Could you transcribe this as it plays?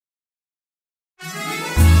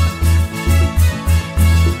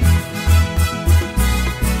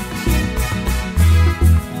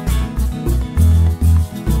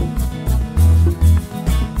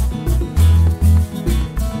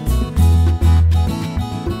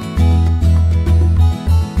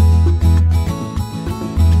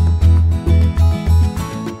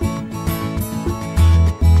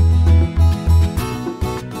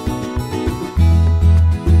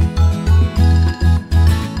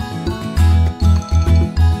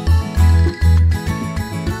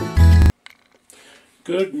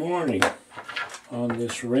Good morning on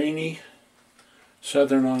this rainy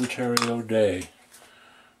southern Ontario day.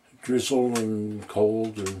 Drizzle and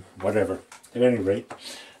cold and whatever. At any rate,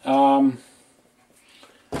 Don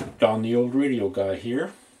the Old Radio Guy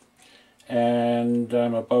here, and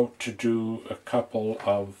I'm about to do a couple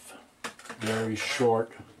of very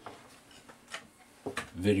short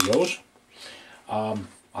videos.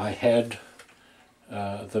 I had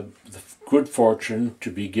the good fortune to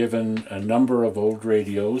be given a number of old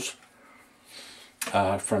radios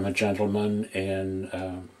from a gentleman in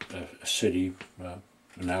a city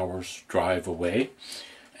an hour's drive away,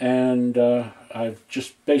 and I've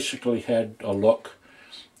just basically had a look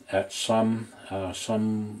at some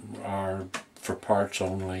are for parts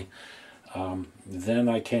only. Then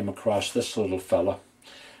I came across this little fella,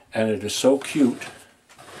 and it is so cute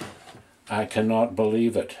I cannot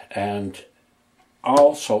believe it. And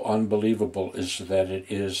also unbelievable is that it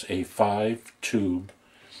is a 5-tube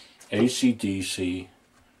AC/DC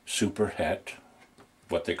super het,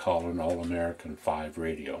 what they call an All-American 5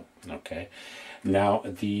 radio. Okay, now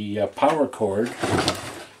the power cord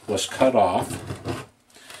was cut off,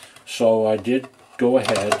 so I did go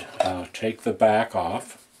ahead, take the back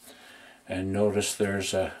off, and notice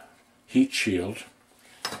there's a heat shield,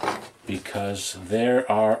 because there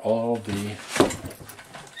are all the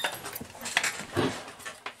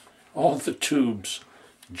tubes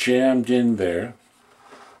jammed in there.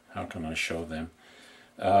 How can I show them?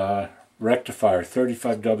 Rectifier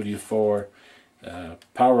 35W4,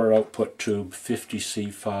 power output tube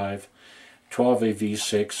 50C5,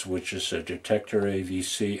 12AV6, which is a detector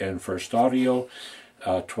AVC and first audio,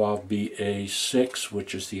 12BA6,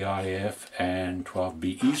 which is the IF, and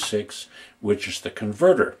 12BE6, which is the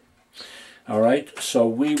converter. Alright, so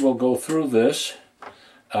we will go through this.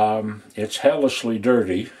 It's hellishly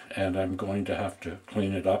dirty, and I'm going to have to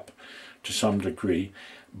clean it up to some degree,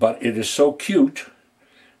 but it is so cute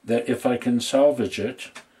that if I can salvage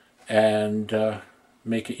it and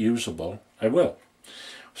make it usable, I will.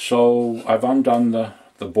 So I've undone the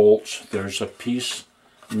bolts. There's a piece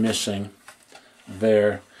missing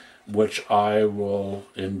there, which I will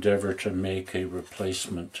endeavor to make a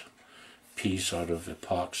replacement piece out of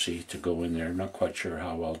epoxy to go in there. Not quite sure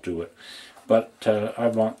how I'll do it, but I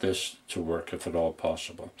want this to work if at all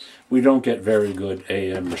possible. We don't get very good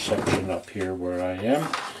AM reception up here where I am,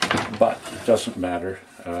 but it doesn't matter.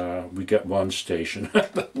 We get one station,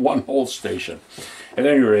 one whole station. At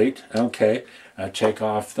any rate, okay, I take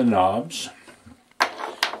off the knobs,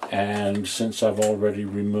 and since I've already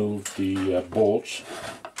removed the bolts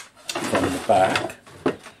from the back,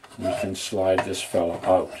 we can slide this fella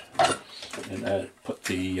out. And put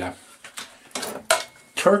the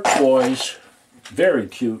turquoise, very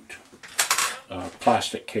cute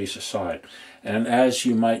plastic case aside. And as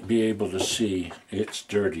you might be able to see, it's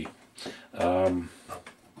dirty. I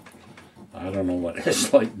don't know what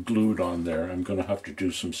it's like glued on there. I'm going to have to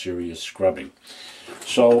do some serious scrubbing.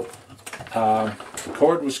 So the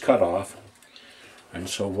cord was cut off, and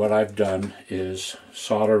so what I've done is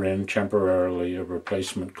solder in temporarily a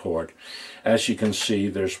replacement cord. As you can see,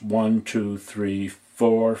 there's 5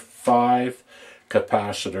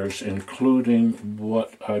 capacitors, including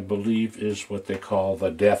what I believe is what they call the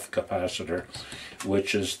death capacitor,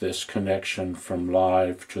 which is this connection from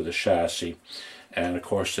live to the chassis. And of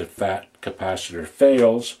course, if that capacitor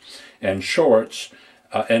fails and shorts,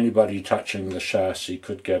 anybody touching the chassis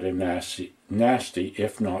could get a nasty,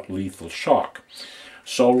 if not lethal shock.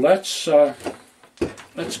 So let's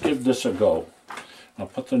give this a go. I'll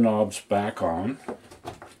put the knobs back on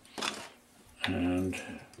and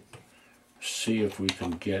see if we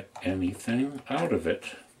can get anything out of it,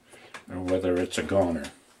 or whether it's a goner.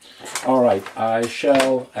 Alright, I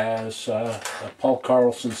shall, as Paul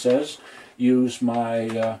Carlson says, use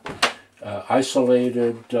my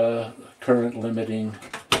isolated current limiting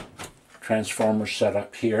transformer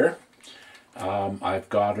setup here. I've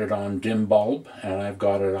got it on dim bulb, and I've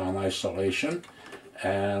got it on isolation,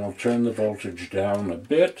 and I'll turn the voltage down a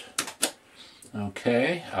bit.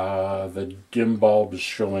 Okay, the dim bulb is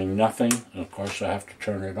showing nothing. Of course, I have to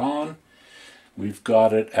turn it on. We've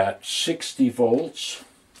got it at 60 volts,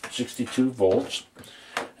 62 volts,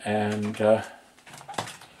 and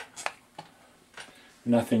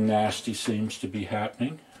nothing nasty seems to be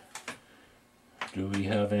happening. Do we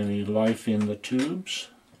have any life in the tubes?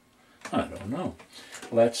 I don't know.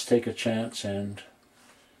 Let's take a chance and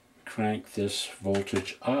crank this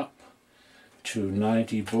voltage up to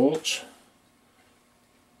 90 volts.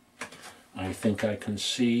 I think I can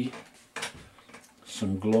see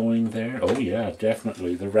some glowing there. Oh yeah,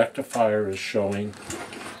 definitely. The rectifier is showing.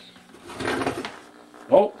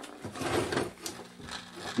 Oh!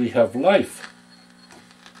 we have life.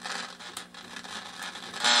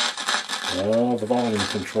 Oh, the volume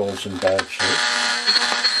control's in bad shape.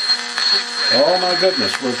 Oh my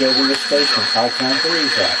goodness, we're getting a station. I can't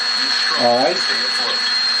believe that. Alright.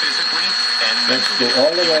 Let's go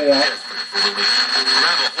all the way up.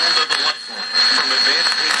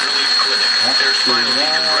 Their spinal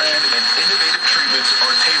decompression and innovative treatments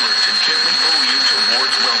are tailored to gently pull you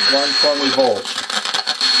towards wellness. 120 volts.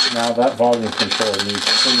 Now that volume control needs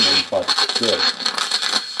cleaning, but good.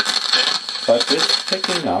 But it's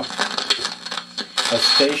picking up a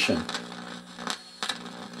station.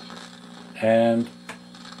 And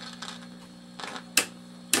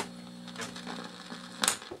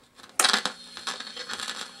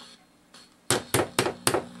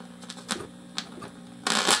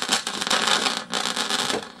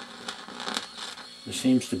there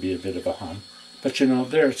seems to be a bit of a hum. But you know,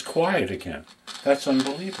 there it's quiet again. That's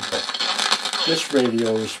unbelievable. This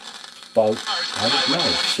radio is about, I don't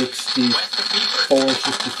know, 64,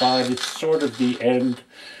 65. It's sort of the end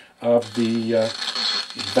of the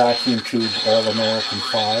vacuum tube All-American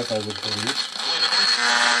 5, I would believe.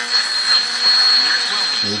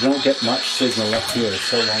 We don't get much signal up here,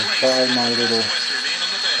 so I'll try my little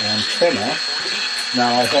antenna.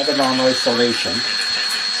 Now I have it on isolation.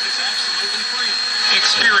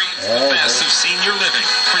 Experience the best of senior living,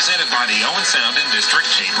 presented by the Owen Sound and District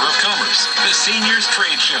Chamber of Commerce. The Seniors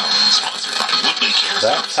Trade Show, sponsored by Woodley Care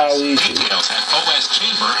Services. That's how easy Details at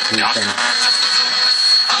oschamber.com.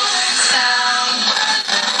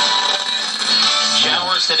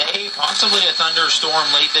 Showers today, possibly a thunderstorm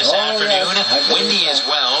late this afternoon. Windy as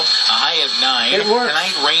well, a high of 9.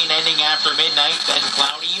 Tonight, rain ending after midnight, then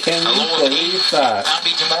cloudy. Can you believe that?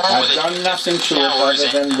 I've done nothing to it other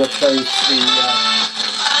than replace the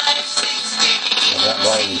that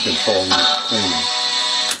volume control needs cleaning.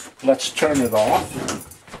 Let's turn it off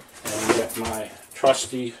and get my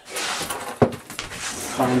trusty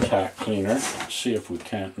contact cleaner. See if we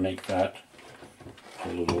can't make that a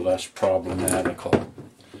little less problematical.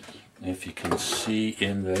 If you can see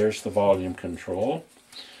there's the volume control.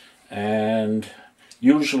 And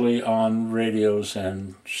usually on radios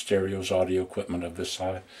and stereos, audio equipment of this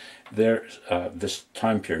this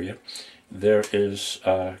time period, there is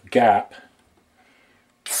a gap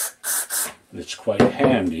that's quite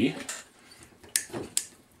handy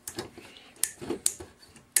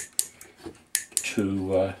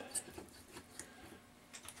to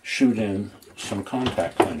shoot in some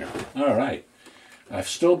contact cleaner. All right, I've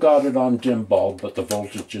still got it on dim bulb, but the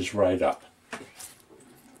voltage is right up.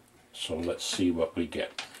 So let's see what we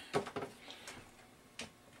get.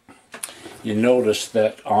 You notice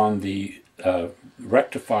that on the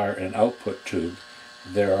rectifier and output tube,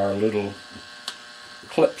 there are little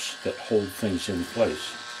clips that hold things in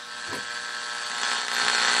place.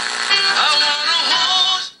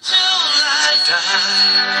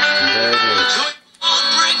 And there it is.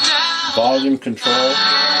 Volume control.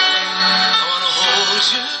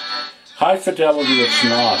 High fidelity it's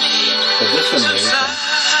not, but this is amazing.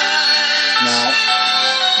 Now,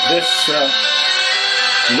 this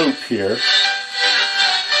loop here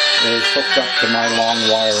is hooked up to my long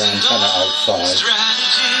wire antenna outside,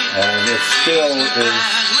 and it still is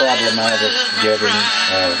problematic getting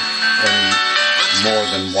any more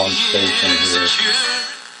than one station here.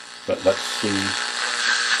 But let's see.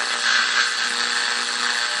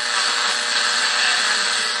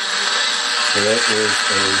 There is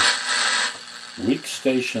a weak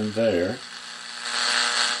station there.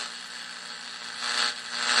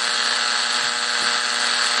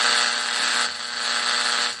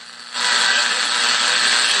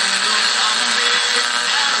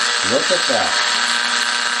 Look at that.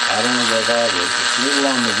 I don't know where that is. It's a little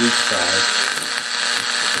on the weak side.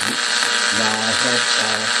 Now I have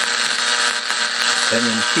an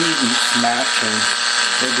impedance match, and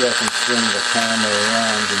maybe I can swing the camera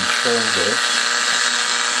around and show this.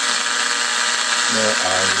 Where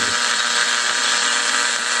are you?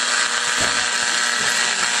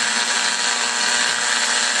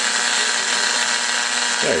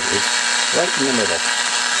 There it is. Right in the middle.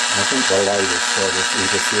 I think the light is sort of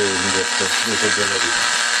interfering with the visibility.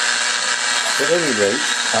 At any rate,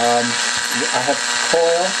 I have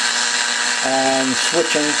coil and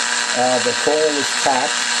switching. The coil is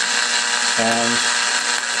tapped, and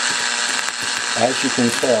as you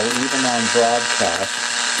can tell, even on broadcast,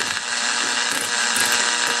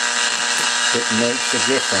 it makes a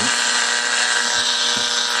difference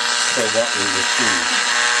for what we receive.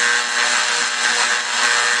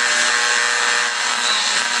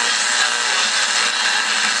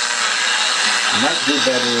 Might do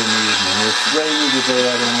better in the evening. It's rainy today.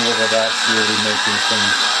 I don't know whether that's really making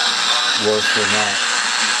things worse or not.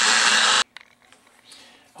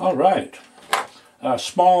 All right. A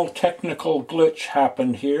small technical glitch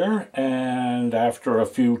happened here, and after a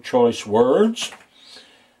few choice words,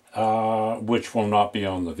 which will not be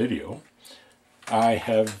on the video, I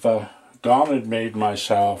have gone and made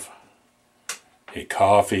myself a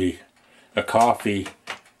coffee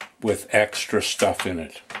with extra stuff in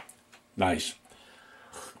it. Nice.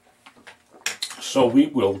 So we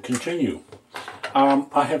will continue.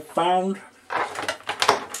 I have found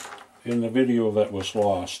in the video that was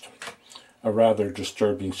lost a rather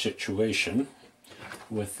disturbing situation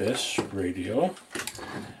with this radio,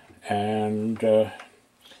 and it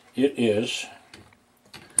is,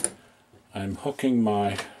 I'm hooking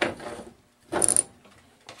my,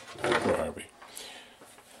 where are we,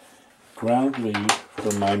 ground lead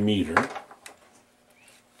for my meter,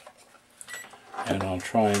 and I'll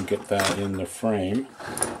try and get that in the frame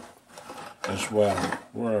as well.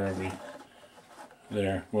 Where are we?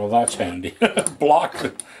 There. Well, that's handy. Block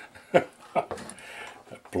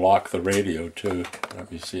the radio too.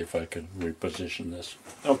 Let me see if I can reposition this.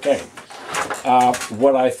 Okay.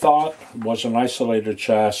 What I thought was an isolated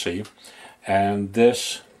chassis, and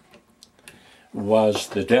this was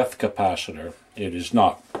the depth capacitor. It is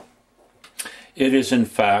not. It is in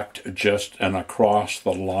fact just an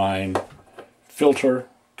across-the-line filter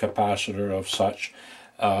capacitor of such,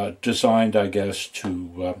 designed, I guess,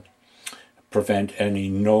 to prevent any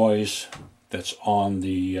noise that's on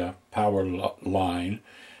the power line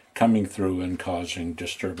coming through and causing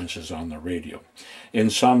disturbances on the radio. In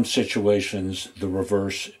some situations, the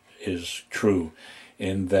reverse is true,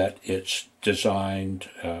 in that it's designed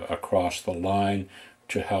across the line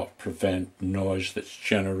to help prevent noise that's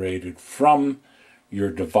generated from your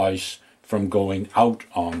device from going out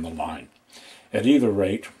on the line. At either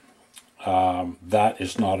rate, that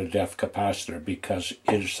is not a depth capacitor, because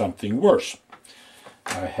it is something worse.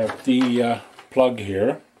 I have the plug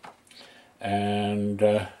here, and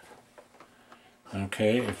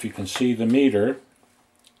okay, if you can see the meter,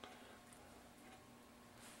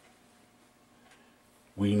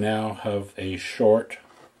 we now have a short,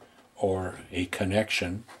 or a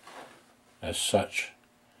connection as such,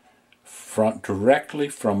 directly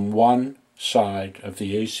from one side of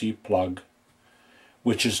the AC plug,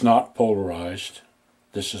 which is not polarized.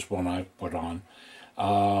 This is one I put on.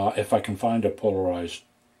 If I can find a polarized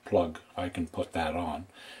plug, I can put that on.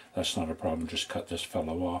 That's not a problem. Just cut this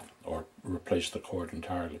fellow off or replace the cord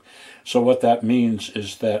entirely. So what that means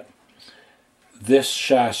is that this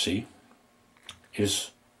chassis is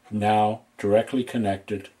now directly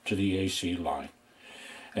connected to the AC line.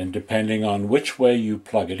 And depending on which way you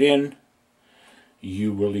plug it in,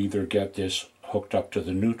 you will either get this hooked up to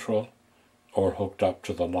the neutral or hooked up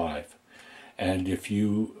to the live. And if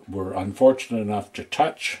you were unfortunate enough to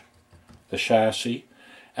touch the chassis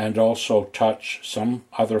and also touch some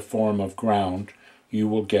other form of ground, you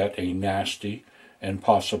will get a nasty and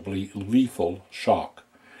possibly lethal shock.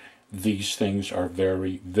 These things are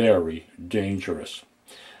very, very dangerous.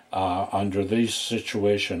 Under this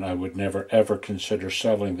situation, I would never ever consider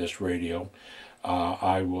selling this radio.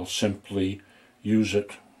 I will simply use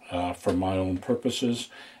it for my own purposes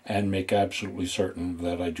and make absolutely certain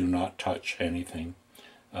that I do not touch anything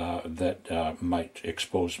that might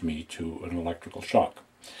expose me to an electrical shock.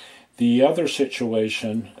 The other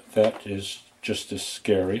situation that is just as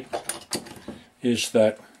scary is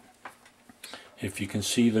that, if you can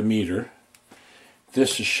see the meter,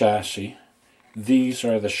 this is chassis. These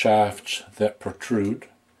are the shafts that protrude,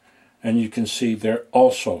 and you can see they're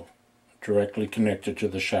also directly connected to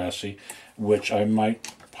the chassis, which I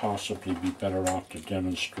might possibly be better off to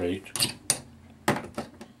demonstrate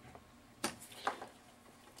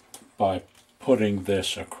by putting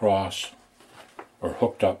this across or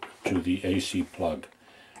hooked up to the AC plug.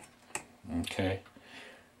 Okay,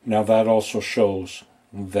 now that also shows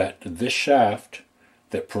that this shaft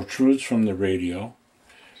that protrudes from the radio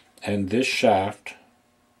and this shaft,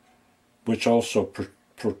 which also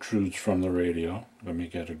protrudes from the radio, let me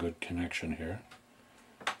get a good connection here.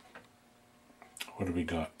 What do we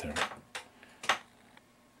got there?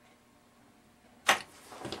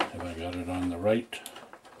 Have I got it on the right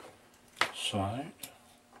side?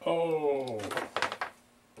 Oh!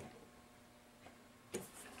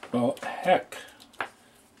 Well, heck.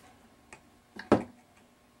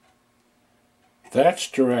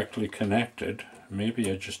 That's directly connected.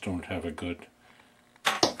 Maybe I just don't have a good...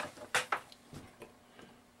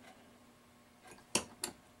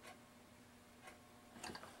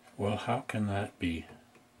 Well, how can that be?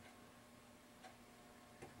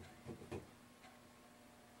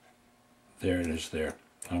 There it is there.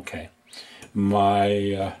 Okay.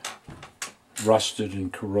 My rusted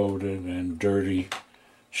and corroded and dirty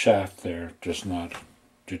shaft there did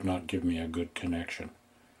not give me a good connection.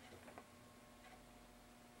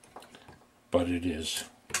 But it is.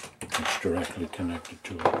 It's directly connected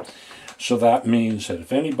to it. So that means that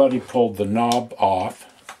if anybody pulled the knob off,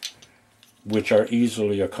 which are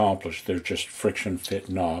easily accomplished, they're just friction fit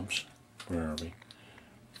knobs. Where are we?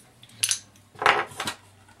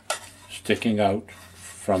 Sticking out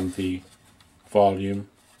from the volume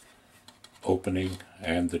opening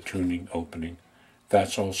and the tuning opening.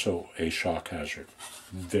 That's also a shock hazard.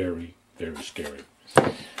 Very, very scary.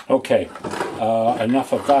 Okay,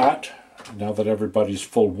 enough of that. Now that everybody's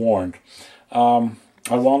full warned, I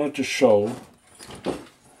wanted to show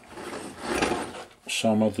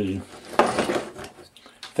some of the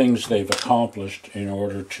things they've accomplished in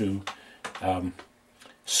order to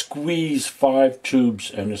squeeze 5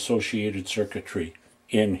 tubes and associated circuitry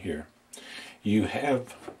in here. You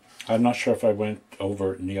have, I'm not sure if I went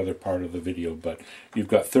over it in the other part of the video, but you've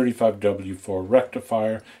got 35W4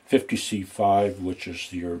 rectifier, 50C5, which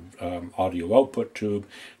is your audio output tube,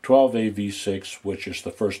 12AV6, which is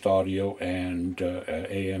the first audio and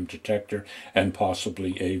AM detector, and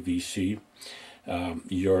possibly AVC.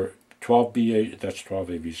 Your 12BA, that's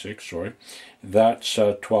 12AV6, sorry. That's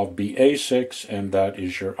 12BA6, and that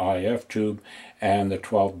is your IF tube, and the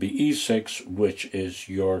 12BE6, which is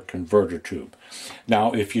your converter tube.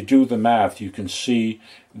 Now, if you do the math, you can see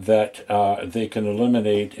that they can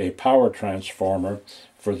eliminate a power transformer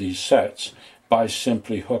for these sets by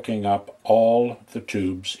simply hooking up all the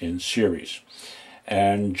tubes in series.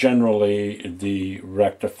 And generally, the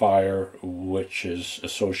rectifier, which is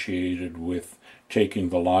associated with taking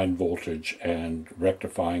the line voltage and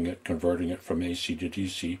rectifying it, converting it from AC to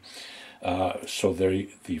DC, so the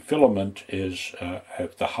filament is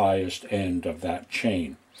at the highest end of that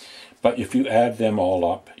chain. But if you add them all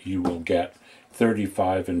up, you will get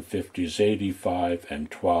 35 and 50 is 85,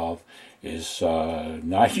 and 12 is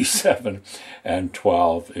 97, and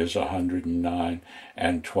 12 is 109,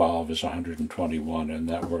 and 12 is 121, and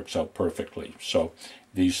that works out perfectly. So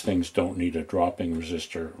these things don't need a dropping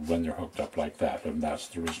resistor when they're hooked up like that, and that's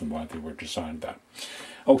the reason why they were designed that.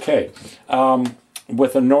 Okay,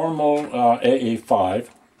 with a normal AA5,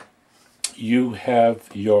 you have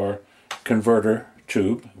your converter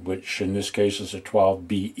tube, which in this case is a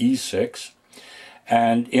 12BE6,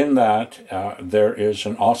 and in that there is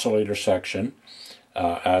an oscillator section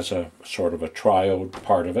as a sort of a triode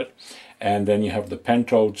part of it, and then you have the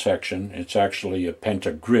pentode section. It's actually a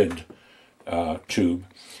pentagrid tube,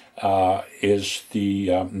 is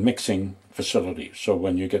the mixing facility. So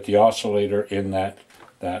when you get the oscillator in that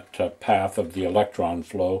path of the electron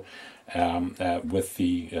flow with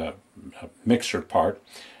the mixer part,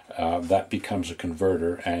 that becomes a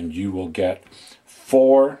converter, and you will get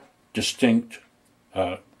 4 distinct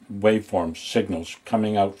waveforms, signals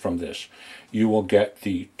coming out from this. You will get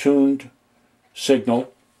the tuned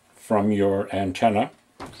signal from your antenna,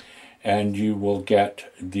 and you will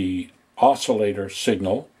get the oscillator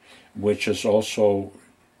signal, which is also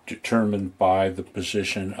determined by the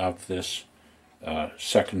position of this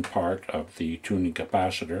second part of the tuning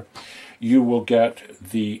capacitor. You will get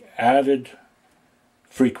the added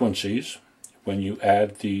frequencies. When you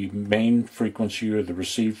add the main frequency or the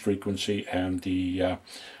received frequency and the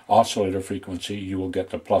oscillator frequency, you will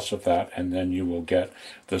get the plus of that, and then you will get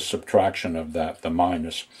the subtraction of that, the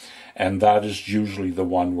minus. And that is usually the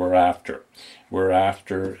one we're after. We're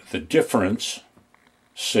after the difference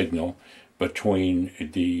signal between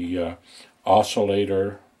the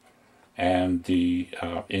oscillator and the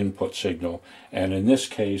input signal, and in this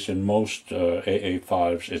case, in most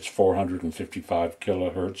AA5s, it's 455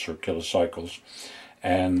 kilohertz or kilocycles,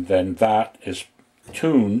 and then that is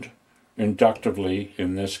tuned inductively,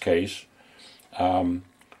 in this case,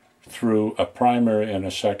 through a primary and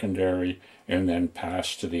a secondary, and then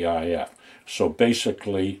passed to the IF. So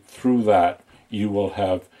basically, through that, you will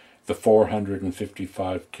have the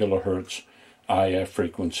 455 kilohertz IF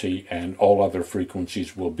frequency, and all other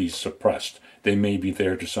frequencies will be suppressed. They may be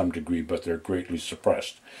there to some degree, but they're greatly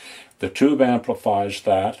suppressed. The tube amplifies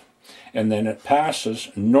that, and then it passes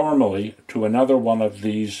normally to another one of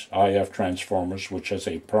these IF transformers, which has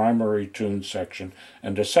a primary tuned section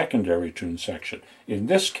and a secondary tuned section. In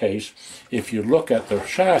this case, if you look at the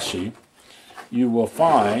chassis, you will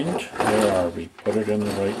find, where are we? Put it in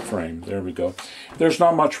the right frame. There we go. There's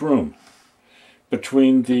not much room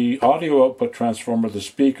between the audio output transformer, the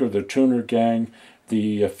speaker, the tuner gang,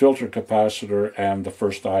 the filter capacitor, and the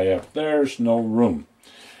first IF. There's no room.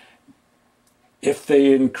 if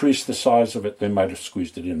they increased the size of it, they might have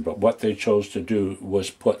squeezed it in. But what they chose to do was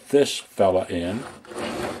put this fella in.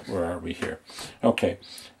 Where are we here? Okay,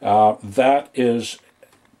 that is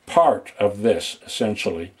part of this,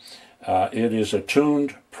 essentially. It is a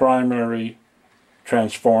tuned primary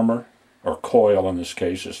transformer, or coil in this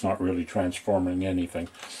case. It's not really transforming anything.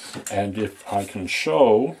 And if I can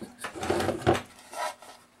show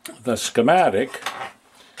the schematic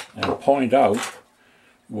and point out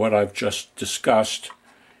what I've just discussed,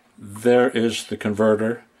 there is the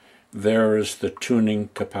converter, there is the tuning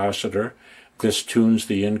capacitor. This tunes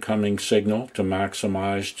the incoming signal to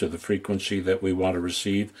maximize to the frequency that we want to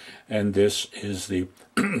receive, and this is the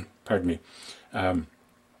pardon me,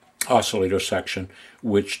 oscillator section,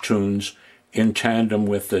 which tunes in tandem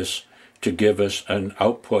with this to give us an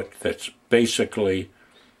output that's basically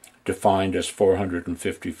defined as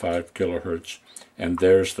 455 kilohertz. And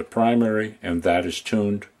there's the primary, and that is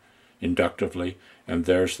tuned inductively, and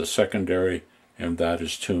there's the secondary, and that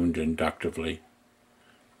is tuned inductively.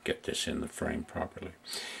 Get this in the frame properly.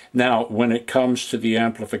 Now, when it comes to the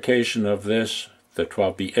amplification of this, the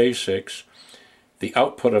 12B-A6, the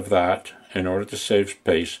output of that, in order to save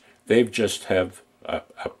space, they just have a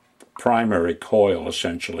primary coil,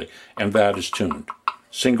 essentially, and that is tuned.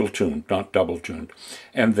 Single tuned, not double tuned.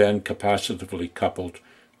 And then capacitively coupled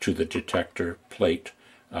to the detector plate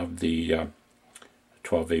of the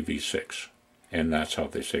 12AV6. And that's how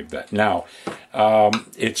they save that. Now,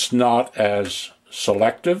 it's not as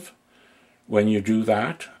selective when you do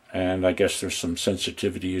that, and I guess there's some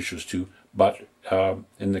sensitivity issues too, but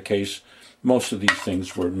in the case, most of these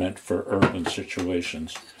things were meant for urban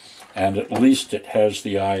situations. And at least it has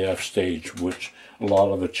the IF stage, which a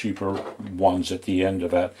lot of the cheaper ones at the end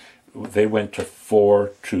of that, they went to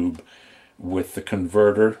 4-tube with the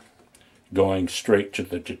converter going straight to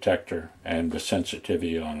the detector, and the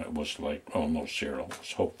sensitivity on it was like almost zero.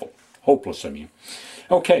 It was hopeless, I mean.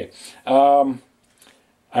 Okay,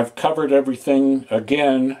 I've covered everything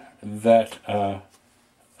again that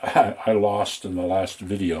I lost in the last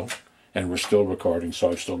video, and we're still recording, so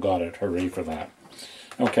I've still got it. Hooray for that.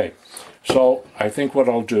 Okay, so I think what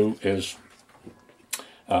I'll do is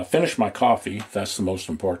finish my coffee. That's the most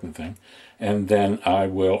important thing. And then I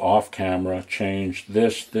will, off camera, change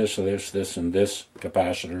this, and this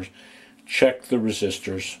capacitors, check the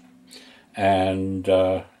resistors, and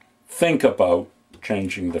think about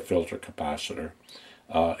changing the filter capacitor.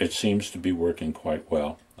 It seems to be working quite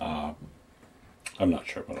well. I'm not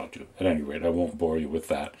sure what I'll do. At any rate, I won't bore you with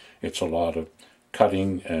that. It's a lot of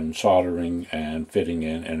cutting and soldering and fitting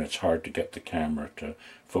in, and it's hard to get the camera to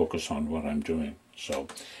focus on what I'm doing. So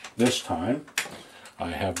this time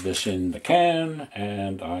I have this in the can,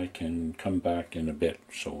 and I can come back in a bit.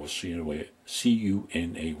 So we'll see you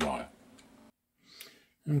in a while.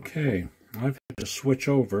 Okay, I've had to switch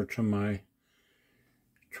over to my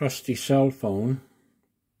trusty cell phone.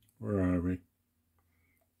 Where are we?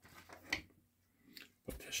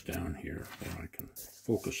 Put this down here where I can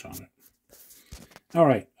focus on it. All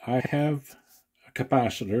right, I have a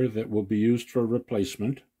capacitor that will be used for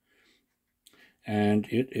replacement, and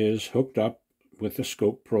it is hooked up with the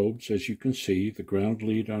scope probes, as you can see, the ground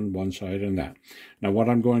lead on one side and that. Now what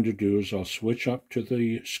I'm going to do is I'll switch up to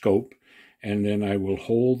the scope, and then I will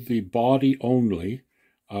hold the body only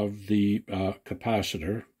of the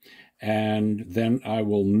capacitor, and then I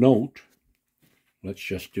will note, let's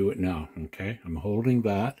just do it now, okay? I'm holding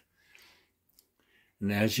that,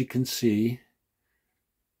 and as you can see,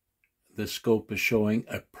 the scope is showing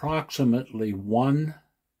approximately 1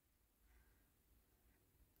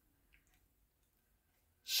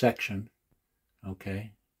 section,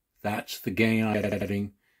 okay? That's the gain I'm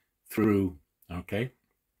getting through, okay?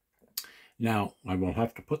 Now, I will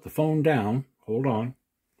have to put the phone down. Hold on.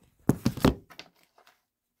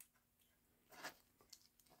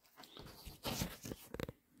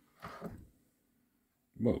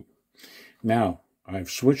 Whoa. Now,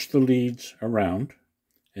 I've switched the leads around,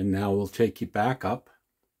 and now we'll take you back up,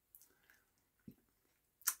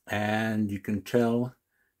 and you can tell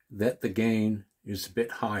that the gain is a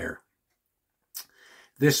bit higher.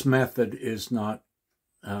 This method is not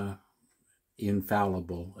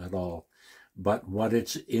infallible at all, but what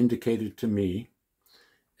it's indicated to me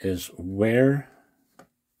is where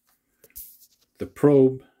the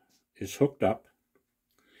probe is hooked up,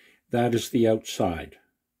 that is the outside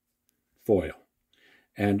foil.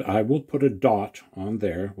 And I will put a dot on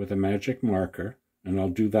there with a magic marker, and I'll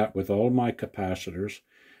do that with all my capacitors,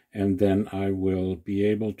 and then I will be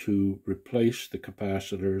able to replace the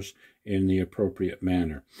capacitors in the appropriate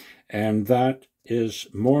manner. And that is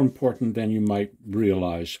more important than you might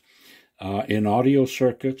realize. In audio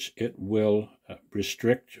circuits, it will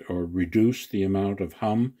restrict or reduce the amount of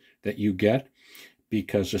hum that you get,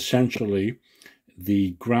 because essentially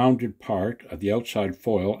the grounded part of the outside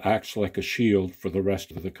foil acts like a shield for the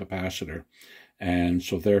rest of the capacitor. And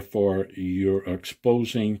so therefore you're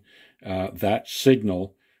exposing that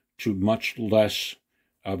signal to much less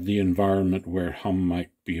of the environment where hum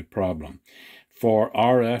might be a problem. For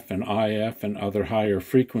RF and IF and other higher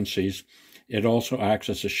frequencies, it also acts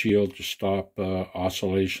as a shield to stop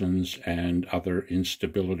oscillations and other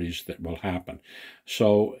instabilities that will happen.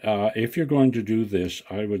 So if you're going to do this,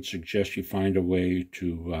 I would suggest you find a way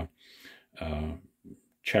to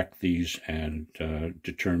check these and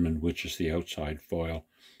determine which is the outside foil,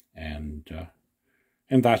 and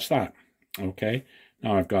that's that. Okay,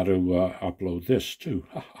 now I've got to upload this too.